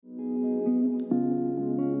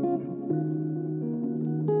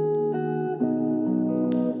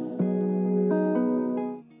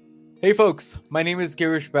Hey folks, my name is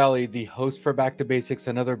Girish Bali, the host for Back to Basics,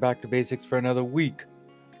 another Back to Basics for another week.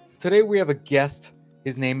 Today we have a guest.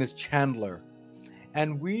 His name is Chandler,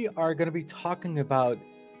 and we are going to be talking about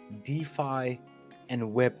DeFi and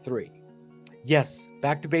Web3. Yes,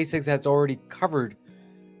 Back to Basics has already covered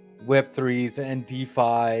Web3s and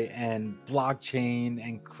DeFi and blockchain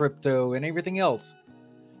and crypto and everything else.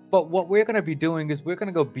 But what we're going to be doing is we're going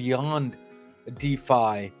to go beyond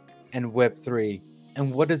DeFi and Web3.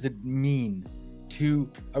 And what does it mean to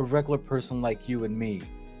a regular person like you and me,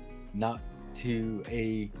 not to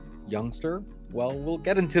a youngster? Well, we'll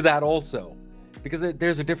get into that also, because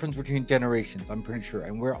there's a difference between generations, I'm pretty sure,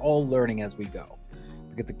 and we're all learning as we go.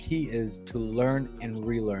 Because the key is to learn and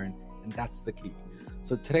relearn, and that's the key.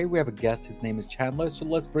 So today we have a guest. His name is Chandler, so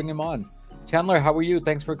let's bring him on. Chandler, how are you?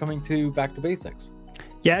 Thanks for coming to Back to Basics.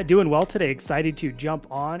 Yeah, doing well today. Excited to jump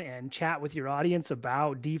on and chat with your audience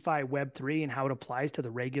about DeFi Web3 and how it applies to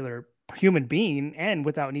the regular human being, and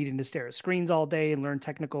without needing to stare at screens all day and learn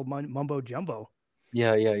technical mumbo jumbo.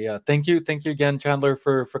 Yeah. Thank you again, Chandler,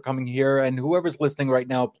 for coming here. And whoever's listening right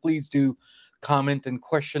now, please do comment and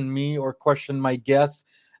question me or question my guest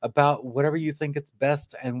about whatever you think it's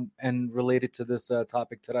best and related to this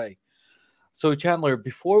topic today. So, Chandler,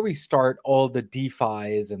 before we start all the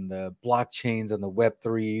DeFis and the blockchains and the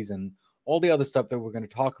Web3s and all the other stuff that we're going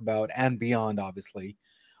to talk about and beyond, obviously,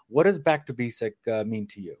 what does Back to Basic mean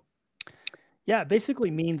to you? Yeah, it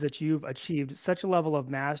basically means that you've achieved such a level of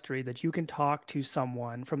mastery that you can talk to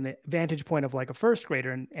someone from the vantage point of like a first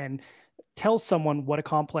grader and tell someone what a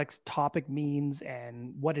complex topic means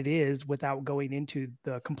and what it is without going into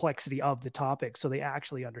the complexity of the topic so they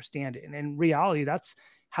actually understand it. And in reality, that's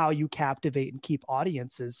how you captivate and keep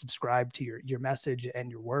audiences subscribed to your message and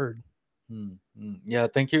your word. Yeah,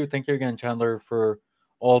 thank you again, Chandler, for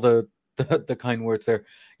all the kind words there.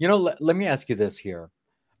 Let me ask you this here.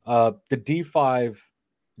 The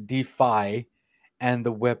DeFi and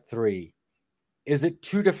the Web3, is it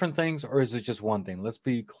two different things or is it just one thing? Let's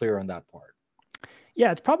be clear on that part. Yeah,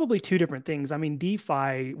 it's probably two different things. I mean,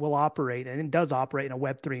 DeFi will operate, and it does operate in a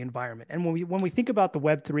Web3 environment. And when we think about the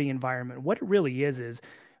Web3 environment, what it really is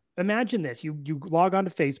imagine this: you log on to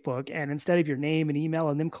Facebook, and instead of your name and email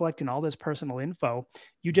and them collecting all this personal info,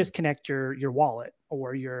 you just connect your wallet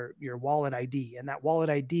or your wallet ID, and that wallet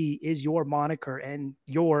ID is your moniker and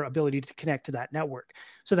your ability to connect to that network.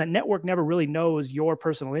 So that network never really knows your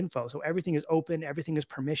personal info. So everything is open, everything is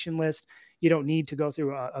permissionless. You don't need to go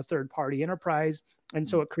through a third party enterprise. And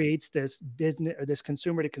so it creates this business or this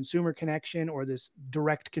consumer to consumer connection or this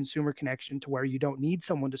direct consumer connection to where you don't need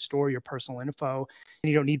someone to store your personal info and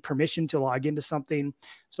you don't need permission to log into something.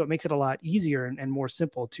 So it makes it a lot easier and more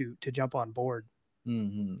simple to jump on board.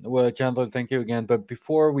 Well, Chandler, thank you again. But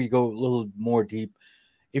before we go a little more deep,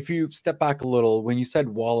 if you step back a little, when you said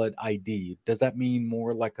wallet ID, does that mean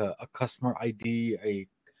more like a customer ID,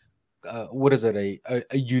 what is it,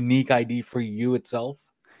 a unique ID for you itself?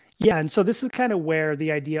 Yeah, and so this is kind of where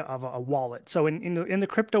the idea of a wallet. So in the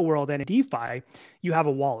crypto world and in DeFi, you have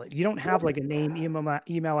a wallet. You don't have like a name,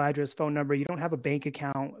 email address, phone number. You don't have a bank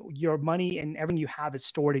account. Your money and everything you have is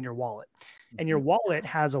stored in your wallet, and your wallet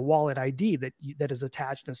has a wallet ID that is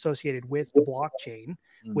attached and associated with the blockchain,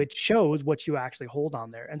 which shows what you actually hold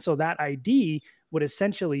on there. And so that ID would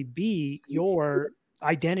essentially be your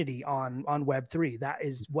identity on Web3. That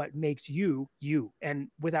is what makes you you, and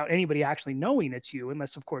without anybody actually knowing it's you,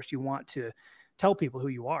 unless of course you want to tell people who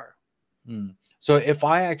you are. So if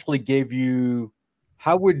I actually gave you,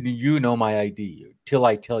 how would you know my ID till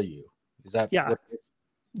I tell you? Is that Yeah. what it is?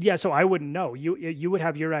 Yeah, so I wouldn't know. You would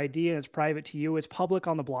have your ID and it's private to you. It's public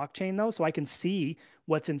on the blockchain though, so I can see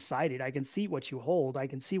what's inside it. I can see what you hold. I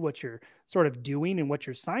can see what you're sort of doing and what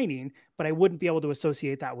you're signing, but I wouldn't be able to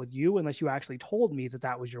associate that with you unless you actually told me that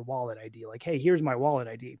that was your wallet ID. Like, hey, here's my wallet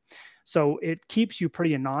ID. So it keeps you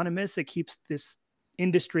pretty anonymous. It keeps this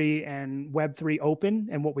industry and Web3 open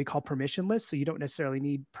and what we call permissionless. So you don't necessarily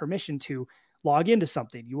need permission to log into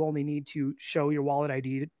something. You only need to show your wallet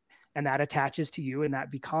ID and that attaches to you and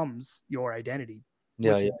that becomes your identity,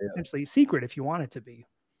 which is essentially secret if you want it to be.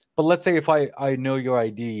 But let's say if I know your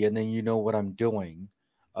ID and then you know what I'm doing,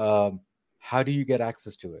 how do you get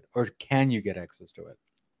access to it, or can you get access to it?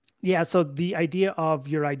 Yeah, so the idea of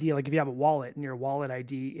your ID, like if you have a wallet and your wallet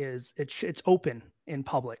ID is it's open in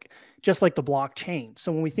public, just like the blockchain.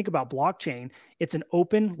 So when we think about blockchain, it's an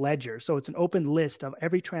open ledger. So it's an open list of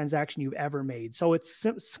every transaction you've ever made. So it's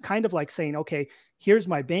kind of like saying, okay, here's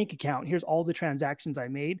my bank account, here's all the transactions I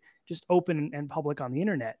made, just open and public on the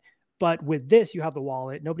internet. But with this, you have the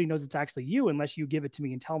wallet. Nobody knows it's actually you unless you give it to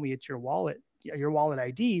me and tell me it's your wallet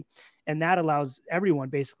ID. And that allows everyone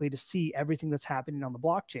basically to see everything that's happening on the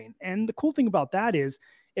blockchain. And the cool thing about that is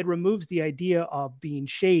it removes the idea of being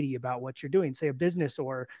shady about what you're doing. Say a business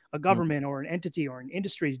or a government or an entity or an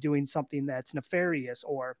industry is doing something that's nefarious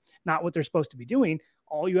or not what they're supposed to be doing.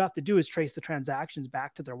 All you have to do is trace the transactions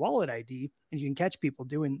back to their wallet ID, and you can catch people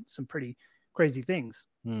doing some pretty crazy things.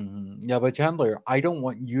 Yeah, but Chandler, I don't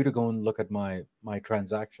want you to go and look at my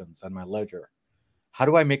transactions and my ledger. How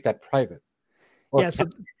do I make that private? Or Yeah, can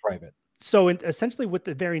it be private? So essentially, with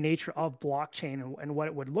the very nature of blockchain and what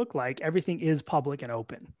it would look like, everything is public and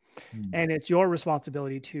open. And it's your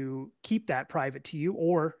responsibility to keep that private to you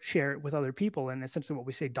or share it with other people. And essentially what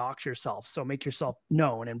we say, dox yourself. So make yourself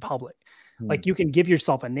known in public. Like you can give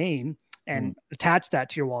yourself a name and attach that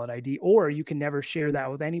to your wallet ID, or you can never share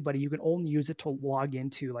that with anybody. You can only use it to log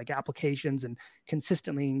into like applications and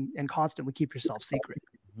consistently and constantly keep yourself secret.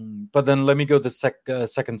 But then let me go the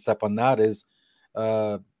second step on that is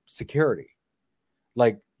security.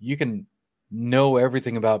 Like you can know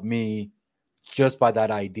everything about me just by that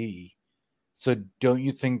ID. So don't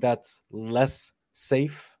you think that's less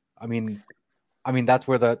safe? I mean that's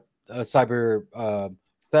where the cyber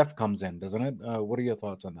theft comes in, doesn't it? What are your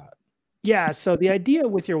thoughts on that? Yeah, so the idea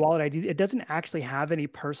with your wallet ID, it doesn't actually have any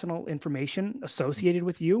personal information associated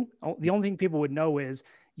with you. The only thing people would know is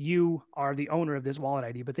you are the owner of this wallet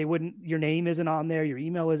ID, but they wouldn't, your name isn't on there, your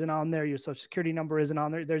email isn't on there, your social security number isn't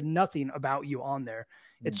on there. There's nothing about you on there.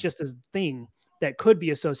 It's just this thing that could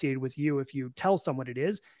be associated with you if you tell someone it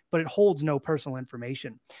is, but it holds no personal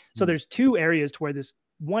information. So there's two areas to where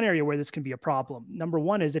one area where this can be a problem. Number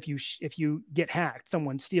one is if you get hacked,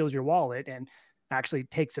 someone steals your wallet and actually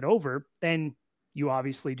takes it over, then you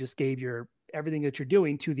obviously just gave everything that you're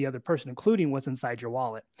doing to the other person, including what's inside your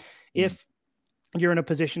wallet. If you're in a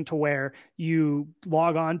position to where you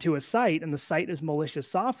log on to a site and the site is malicious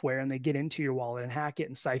software and they get into your wallet and hack it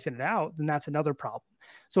and siphon it out, then that's another problem.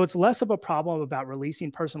 So it's less of a problem about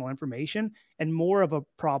releasing personal information and more of a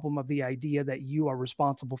problem of the idea that you are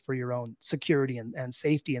responsible for your own security and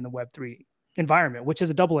safety in the Web3 environment, which is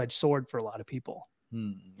a double-edged sword for a lot of people.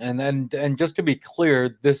 And just to be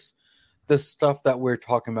clear, this stuff that we're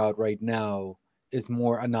talking about right now is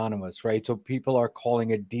more anonymous, right? So people are calling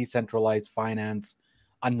it decentralized finance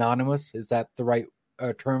anonymous. Is that the right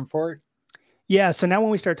term for it? Yeah. So now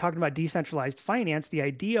when we start talking about decentralized finance, the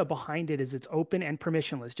idea behind it is it's open and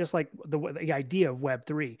permissionless, just like the idea of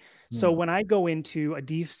Web3. So when I go into a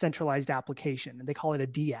decentralized application, and they call it a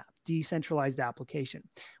DApp, decentralized application,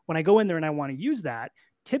 when I go in there and I want to use that,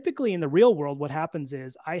 typically in the real world, what happens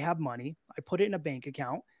is I have money, I put it in a bank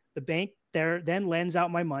account. The bank there then lends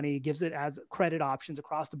out my money, gives it as credit options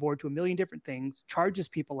across the board to a million different things, charges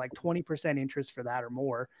people like 20% interest for that or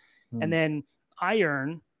more. And then I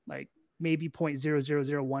earn like maybe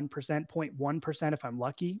 0.0001%, 0.1% if I'm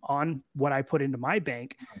lucky on what I put into my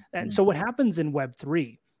bank. And so what happens in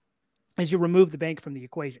Web3 is you remove the bank from the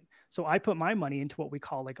equation. So I put my money into what we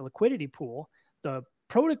call like a liquidity pool. The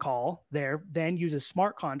protocol there then uses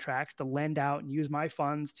smart contracts to lend out and use my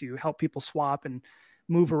funds to help people swap and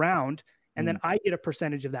move around. And then I get a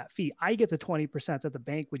percentage of that fee. I get the 20% that the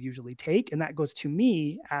bank would usually take. And that goes to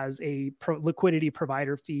me as a liquidity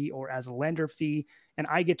provider fee or as a lender fee. And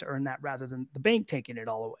I get to earn that rather than the bank taking it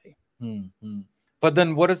all away. But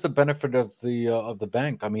then what is the benefit of the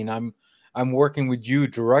bank? I mean, I'm working with you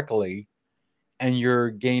directly and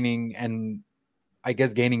you're gaining and I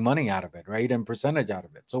guess gaining money out of it, right? And percentage out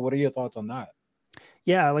of it. So what are your thoughts on that?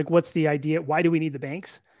 Yeah. Like what's the idea? Why do we need the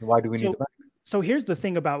banks? Why do we need the bank? So here's the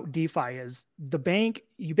thing about DeFi is the bank,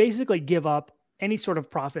 you basically give up any sort of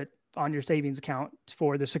profit on your savings account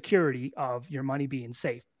for the security of your money being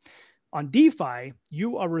safe. On DeFi,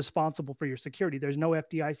 you are responsible for your security. There's no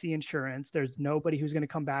FDIC insurance. There's nobody who's going to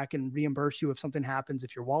come back and reimburse you if something happens.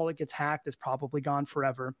 If your wallet gets hacked, it's probably gone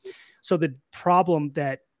forever. So the problem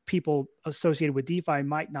that people associated with DeFi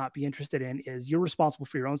might not be interested in is you're responsible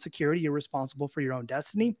for your own security. You're responsible for your own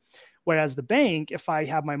destiny. Whereas the bank, if I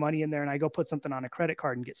have my money in there and I go put something on a credit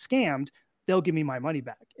card and get scammed, they'll give me my money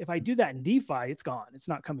back. If I do that in DeFi, it's gone. It's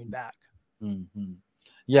not coming back.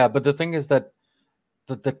 Yeah, but the thing is that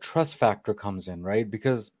the trust factor comes in, right?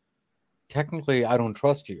 Because technically I don't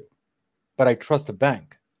trust you, but I trust the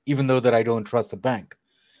bank, even though that I don't trust the bank,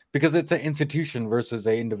 because it's an institution versus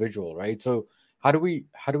an individual, right? So how do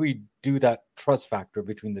we do that trust factor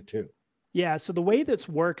between the two? Yeah, so the way this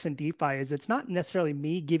works in DeFi is it's not necessarily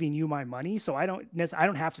me giving you my money, so I don't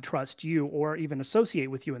have to trust you or even associate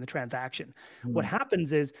with you in the transaction. What Hmm.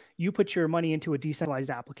 happens is you put your money into a decentralized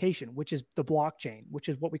application, which is the blockchain, which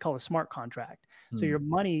is what we call a smart contract. So Hmm. your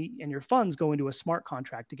money and your funds go into a smart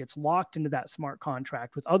contract. It gets locked into that smart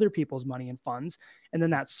contract with other people's money and funds, and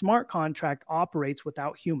then that smart contract operates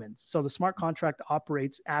without humans. So the smart contract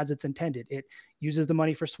operates as it's intended. It uses the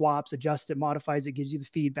money for swaps, adjusts it, modifies it, gives you the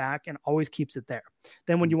feedback, and always keeps it there.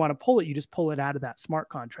 Then when you want to pull it, you just pull it out of that smart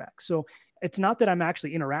contract. So it's not that I'm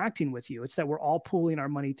actually interacting with you. It's that we're all pooling our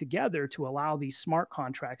money together to allow these smart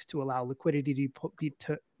contracts to allow liquidity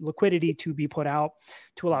to be put out,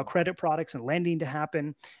 to allow credit products and lending to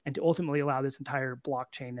happen, and to ultimately allow this entire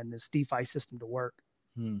blockchain and this DeFi system to work.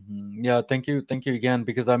 Yeah, thank you again.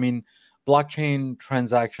 Because I mean, blockchain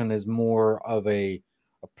transaction is more of a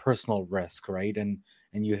personal risk, right? And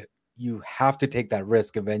you have to take that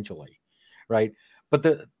risk eventually, right? But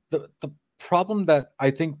the problem that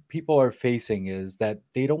I think people are facing is that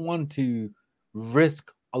they don't want to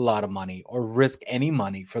risk a lot of money or risk any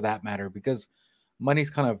money for that matter, because money's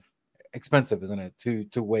kind of expensive, isn't it,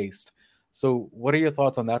 to waste. So, what are your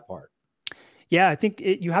thoughts on that part? Yeah, I think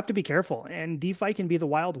you have to be careful. And DeFi can be the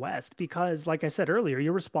Wild West because, like I said earlier,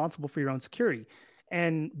 you're responsible for your own security.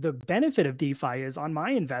 And the benefit of DeFi is on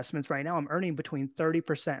my investments right now, I'm earning between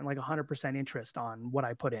 30% and like 100% interest on what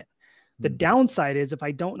I put in. The Hmm. downside is if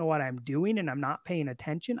I don't know what I'm doing and I'm not paying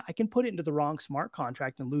attention, I can put it into the wrong smart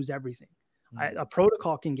contract and lose everything. A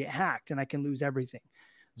protocol can get hacked and I can lose everything.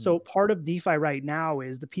 So Hmm. part of DeFi right now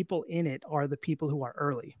is the people in it are the people who are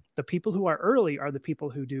early. The people who are early are the people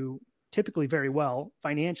who do typically very well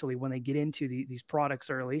financially when they get into these products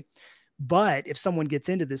early. But if someone gets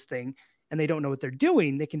into this thing and they don't know what they're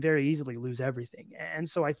doing, they can very easily lose everything. And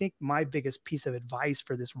so I think my biggest piece of advice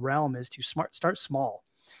for this realm is to start small.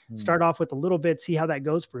 Hmm. Start off with a little bit, see how that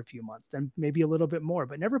goes for a few months, then maybe a little bit more,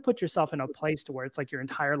 but never put yourself in a place to where it's like your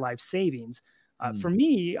entire life savings. Hmm. For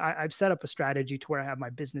me, I've set up a strategy to where I have my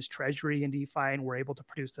business treasury in DeFi and we're able to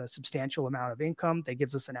produce a substantial amount of income that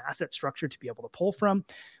gives us an asset structure to be able to pull from.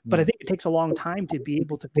 But I Hmm. think it takes a long time to be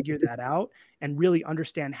able to figure that out and really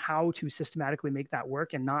understand how to systematically make that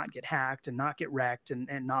work and not get hacked and not get wrecked and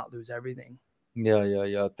not lose everything.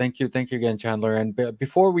 Yeah. Thank you again, Chandler. And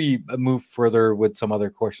before we move further with some other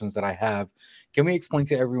questions that I have, can we explain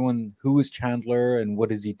to everyone who is Chandler and what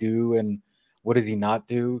does he do and what does he not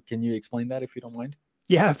do? Can you explain that if you don't mind?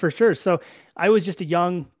 Yeah, for sure. So I was just a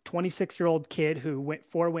young 26-year-old kid who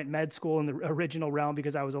went med school in the original realm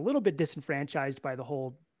because I was a little bit disenfranchised by the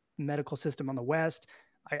whole medical system on the West.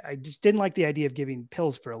 I just didn't like the idea of giving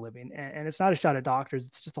pills for a living. And it's not a shot at doctors,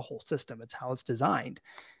 it's just the whole system. It's how it's designed.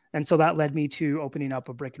 And so that led me to opening up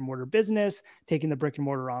a brick and mortar business, taking the brick and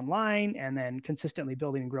mortar online, and then consistently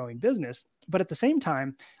building and growing business. But at the same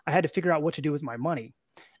time, I had to figure out what to do with my money.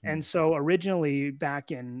 Hmm. And so originally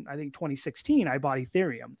back in, I think 2016, I bought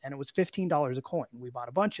Ethereum and it was $15 a coin. We bought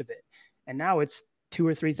a bunch of it. And now it's two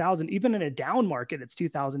or 3,000, even in a down market, it's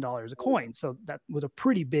 $2,000 a coin. So that was a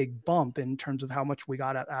pretty big bump in terms of how much we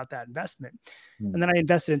got out that investment. And Hmm. then I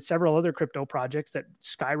invested in several other crypto projects that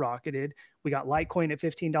skyrocketed. We got Litecoin at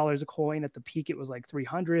 $15 a coin. At the peak, it was like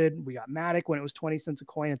 300. We got Matic when it was 20 cents a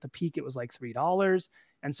coin. At the peak, it was like $3.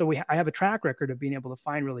 And so I have a track record of being able to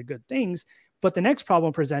find really good things. But the next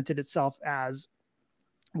problem presented itself as,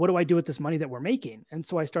 what do I do with this money that we're making? And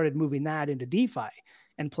so I started moving that into DeFi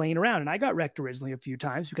and playing around. And I got wrecked originally a few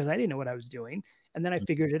times because I didn't know what I was doing. And then I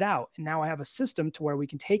figured it out. And now I have a system to where we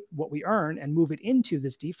can take what we earn and move it into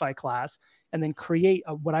this DeFi class and then create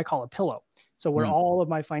what I call a pillow. So where Hmm. all of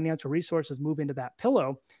my financial resources move into that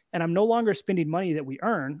pillow. And I'm no longer spending money that we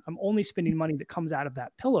earn. I'm only spending money that comes out of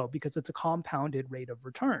that pillow because it's a compounded rate of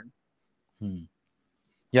return. Hmm.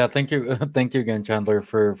 Yeah, thank you, thank you again, Chandler,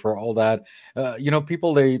 for all that.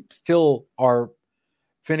 People, they still are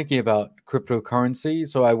finicky about cryptocurrency,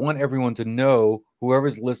 so I want everyone to know,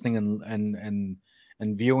 whoever's listening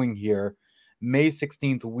and viewing here, May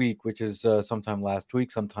 16th week, which is sometime last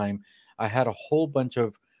week, sometime I had a whole bunch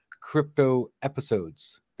of crypto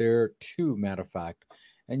episodes. There are two, matter of fact,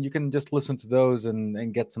 and you can just listen to those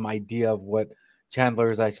and get some idea of what Chandler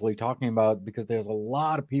is actually talking about, because there's a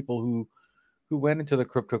lot of people who went into the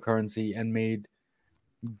cryptocurrency and made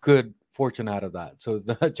good fortune out of that. So,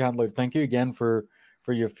 Chandler, thank you again for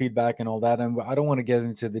your feedback and all that. And I don't want to get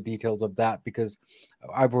into the details of that because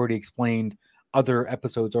I've already explained other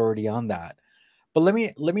episodes already on that. But let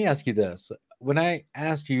me ask you this: when I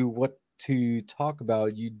asked you what to talk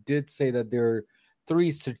about, you did say that there are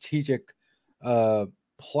three strategic uh,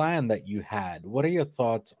 plan that you had. What are your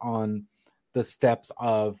thoughts on the steps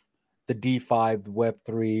of the D5,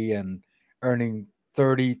 Web3, earning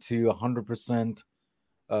 30 to 100%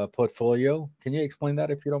 portfolio. Can you explain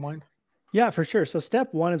that if you don't mind? Yeah, for sure. So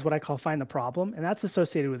step one is what I call find the problem, and that's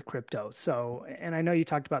associated with crypto. So, and I know you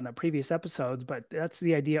talked about in the previous episodes, but that's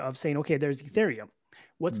the idea of saying, okay, there's Ethereum.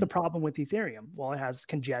 What's the Mm, problem with Ethereum? Well, it has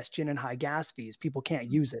congestion and high gas fees. People can't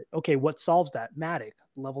mm, use it. Okay, what solves that? Matic,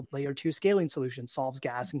 level layer two scaling solution solves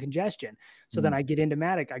gas and congestion. So then mm, I get into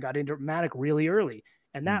Matic. I got into Matic really early,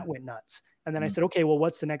 and mm, that went nuts. And then I mm, said, okay, well,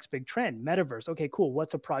 what's the next big trend? Metaverse. Okay, cool.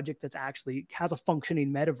 What's a project that's actually has a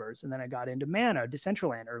functioning metaverse? And then I got into Mana,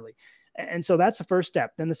 Decentraland early. And so that's the first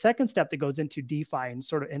step. Then the second step that goes into DeFi and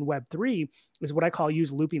sort of in Web3 is what I call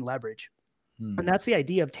use looping leverage. And mm, that's the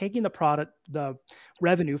idea of taking the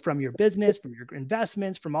revenue from your business, from your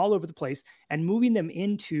investments, from all over the place, and moving them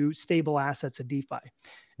into stable assets of DeFi.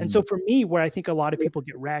 And so mm, for me, where I think a lot of people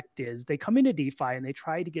get wrecked is they come into DeFi and they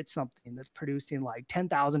try to get something that's producing like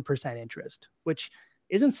 10,000% interest, which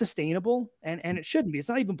isn't sustainable and it shouldn't be. It's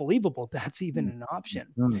not even believable that's even mm, an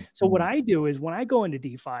option. mm, So what mm, I do is when I go into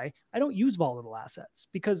DeFi, I don't use volatile assets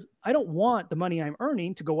because I don't want the money I'm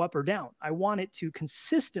earning to go up or down. I want it to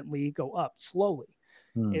consistently go up slowly.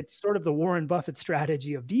 mm. It's sort of the Warren Buffett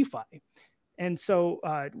strategy of DeFi. And so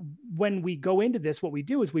when we go into this, what we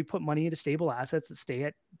do is we put money into stable assets that stay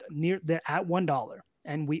at $1,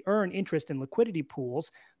 and we earn interest in liquidity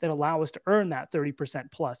pools that allow us to earn that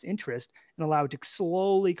 30% plus interest and allow it to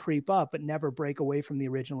slowly creep up, but never break away from the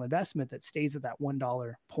original investment that stays at that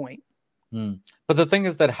 $1 point. Mm. But the thing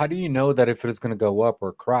is that how do you know that if it is going to go up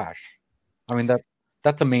or crash? I mean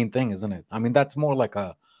that's the main thing, isn't it? I mean that's more like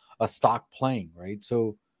a stock playing, right?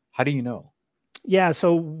 So how do you know? Yeah.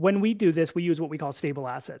 So when we do this, we use what we call stable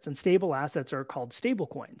assets, and stable assets are called stable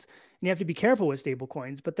coins. And you have to be careful with stable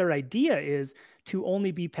coins, but their idea is to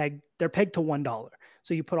only be pegged, they're pegged to $1.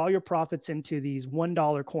 So you put all your profits into these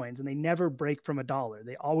 $1 coins and they never break from a dollar.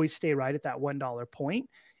 They always stay right at that $1 point.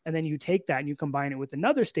 And then you take that and you combine it with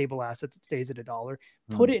another stable asset that stays at a dollar,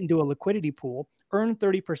 put Mm, it into a liquidity pool, earn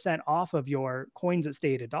 30% off of your coins that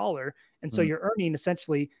stay at a dollar. And so mm. you're earning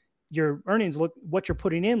essentially your earnings look what you're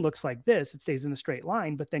putting in looks like this. It stays in a straight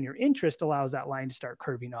line, but then your interest allows that line to start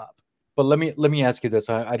curving up. But let me ask you this.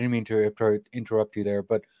 I didn't mean to interrupt you there,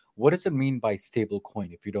 but what does it mean by stable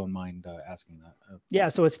coin, if you don't mind asking that? Yeah,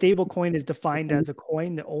 so a stable coin is defined as a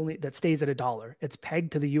coin that stays at a dollar. It's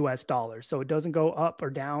pegged to the US dollar. So it doesn't go up or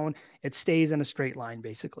down. It stays in a straight line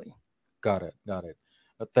basically. Got it. Got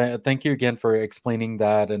it. Thank you again for explaining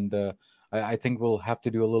that. And I think we'll have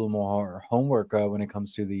to do a little more homework when it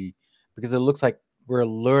comes to because it looks like we're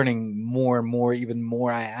learning more and more, even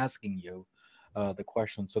more. I asking you the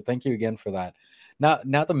question. So thank you again for that.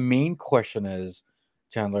 Now the main question is,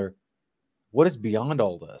 Chandler, what is beyond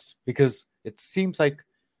all this? Because it seems like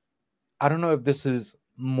I don't know if this is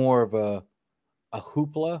more of a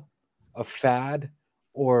hoopla, a fad,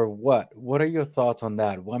 or what? What are your thoughts on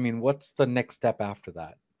that? I mean, what's the next step after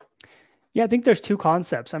that? Yeah, I think there's two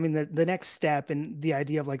concepts. I mean, the next step and the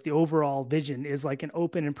idea of like the overall vision is like an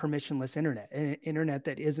open and permissionless internet, an internet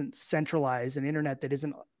that isn't centralized, an internet that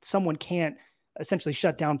isn't someone can't essentially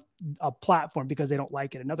shut down a platform because they don't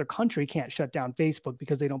like it. Another country can't shut down Facebook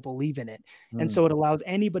because they don't believe in it. And Mm, so it allows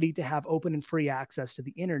anybody to have open and free access to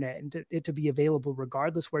the internet and it to be available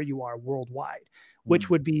regardless where you are worldwide, which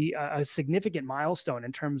mm, would be a significant milestone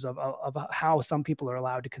in terms of how some people are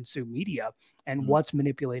allowed to consume media and mm, what's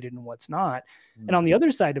manipulated and what's not. And mm, on the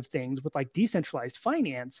other side of things, with like decentralized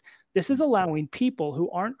finance, this is mm, allowing people who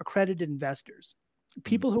aren't accredited investors,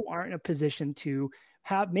 mm, people who aren't in a position to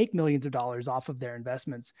make millions of dollars off of their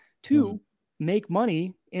investments mm, to make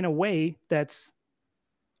money in a way that's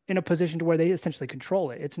in a position to where they essentially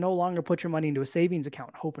control it. It's no longer put your money into a savings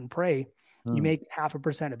account, hope and pray you mm, make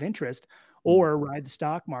 0.5% of interest, mm, or ride the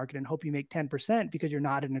stock market and hope you make 10% because you're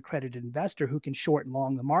not an accredited investor who can short and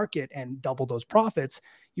long the market and double those profits.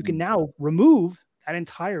 You can mm, now remove that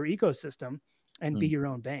entire ecosystem and be mm. your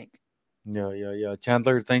own bank. Yeah, yeah, yeah.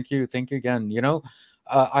 Chandler, thank you again.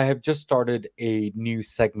 I have just started a new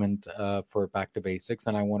segment for Back to Basics,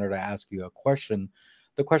 and I wanted to ask you a question.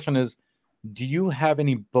 The question is, do you have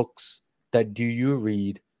any books that do you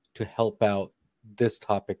read to help out this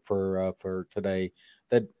topic for today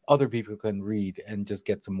that other people can read and just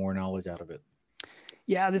get some more knowledge out of it?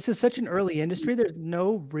 Yeah, this is such an early industry. There's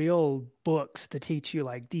no real books to teach you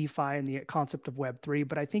like DeFi and the concept of Web3,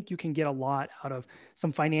 but I think you can get a lot out of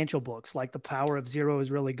some financial books like The Power of Zero is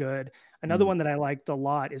really good. Another Mm, one that I liked a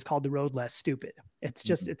lot is called The Road Less Stupid.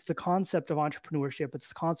 mm, It's the concept of entrepreneurship. It's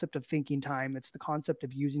the concept of thinking time. It's the concept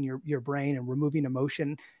of using your brain and removing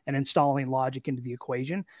emotion and installing logic into the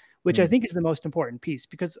equation, which I mm, think is the most important piece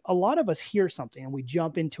because a lot of us hear something and we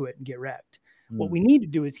jump into it and get wrecked. What we need to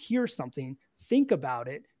do is hear something, think about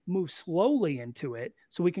it, move slowly into it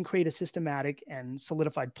so we can create a systematic and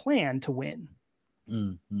solidified plan to win.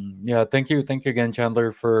 Yeah, thank you again,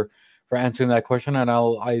 Chandler, for answering that question. And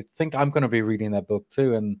I think I'm going to be reading that book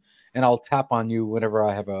too, and I'll tap on you whenever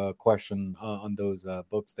I have a question on those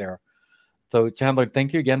books there. So, Chandler,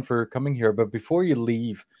 thank you again for coming here. But before you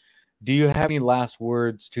leave, do you have any last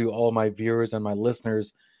words to all my viewers and my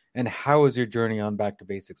listeners? And how is your journey on Back to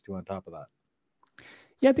Basics too? On top of that.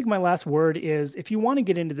 Yeah, I think my last word is if you want to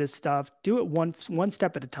get into this stuff, do it one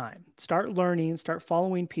step at a time. Start learning, start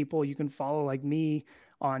following people. You can follow like me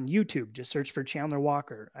on YouTube. Just search for Chandler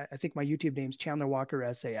Walker. I think my YouTube name is Chandler Walker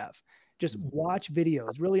SAF. Just watch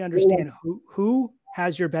videos, really understand who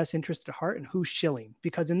has your best interest at heart and who's shilling.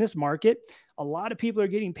 Because in this market, a lot of people are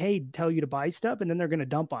getting paid to tell you to buy stuff and then they're going to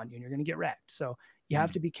dump on you and you're going to get wrecked. So you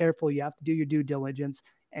have to be careful. You have to do your due diligence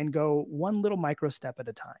and go one little micro step at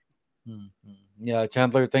a time. Yeah,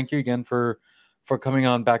 Chandler, thank you again for coming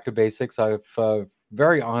on Back to Basics. I've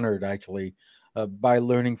very honored actually by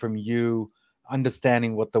learning from you,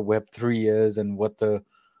 understanding what the Web3 is and what the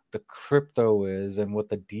crypto is and what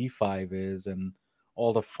the DeFi is and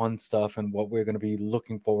all the fun stuff and what we're going to be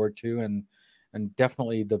looking forward to and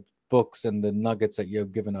definitely the books and the nuggets that you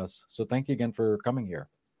have given us. So thank you again for coming here.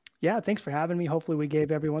 Yeah, thanks for having me. Hopefully we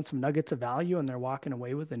gave everyone some nuggets of value and they're walking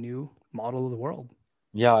away with a new model of the world.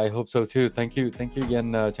 Yeah, I hope so too. Thank you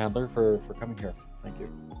again, Chandler, for coming here. Thank you.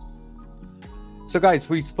 So, guys,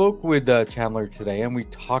 we spoke with Chandler today, and we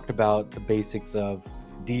talked about the basics of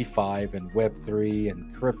DeFi and Web3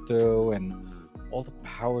 and crypto and all the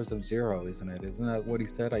powers of zero, isn't it? Isn't that what he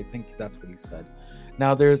said? I think that's what he said.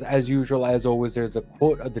 Now, there's, as usual, as always, there's a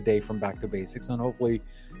quote of the day from Back to Basics, and hopefully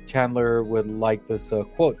Chandler would like this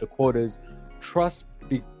quote. The quote is, "Trust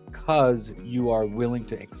because you are willing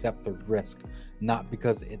to accept the risk, not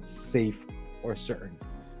because it's safe or certain,"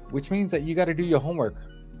 which means that you got to do your homework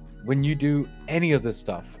when you do any of this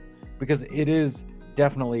stuff, because it is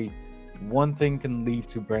definitely one thing can lead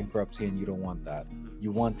to bankruptcy and you don't want that.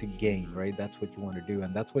 You want to gain, right? That's what you want to do.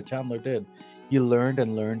 And that's what Chandler did. He learned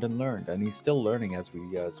and learned and learned, and he's still learning as we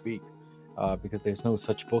speak, because there's no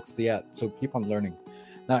such books yet. So keep on learning.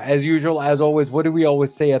 Now, as usual, as always, what do we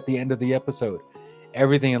always say at the end of the episode?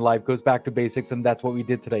 Everything in life goes back to basics, and that's what we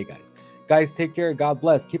did today, guys. Guys, take care. God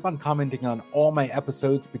bless. Keep on commenting on all my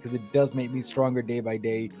episodes because it does make me stronger day by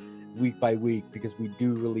day, week by week, because we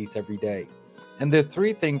do release every day. And the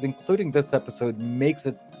three things, including this episode, makes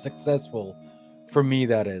it successful for me,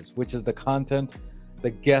 that is, which is the content,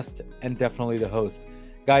 the guest, and definitely the host.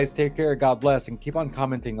 Guys, take care. God bless. And keep on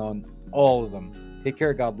commenting on all of them. Take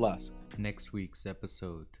care. God bless. Next week's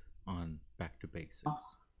episode on Back to Basics.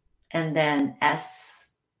 And then as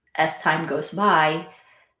time goes by,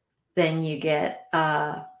 then you get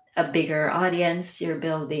a bigger audience. You're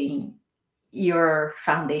building your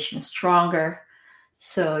foundation stronger,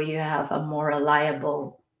 so you have a more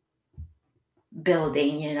reliable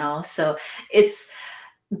building, so it's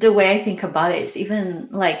the way I think about it is even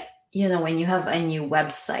like, when you have a new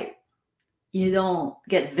website, you don't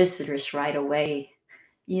get visitors right away.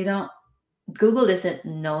 Google doesn't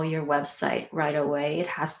know your website right away. It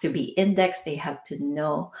has to be indexed. They have to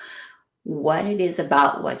know what it is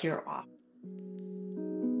about what you're offering.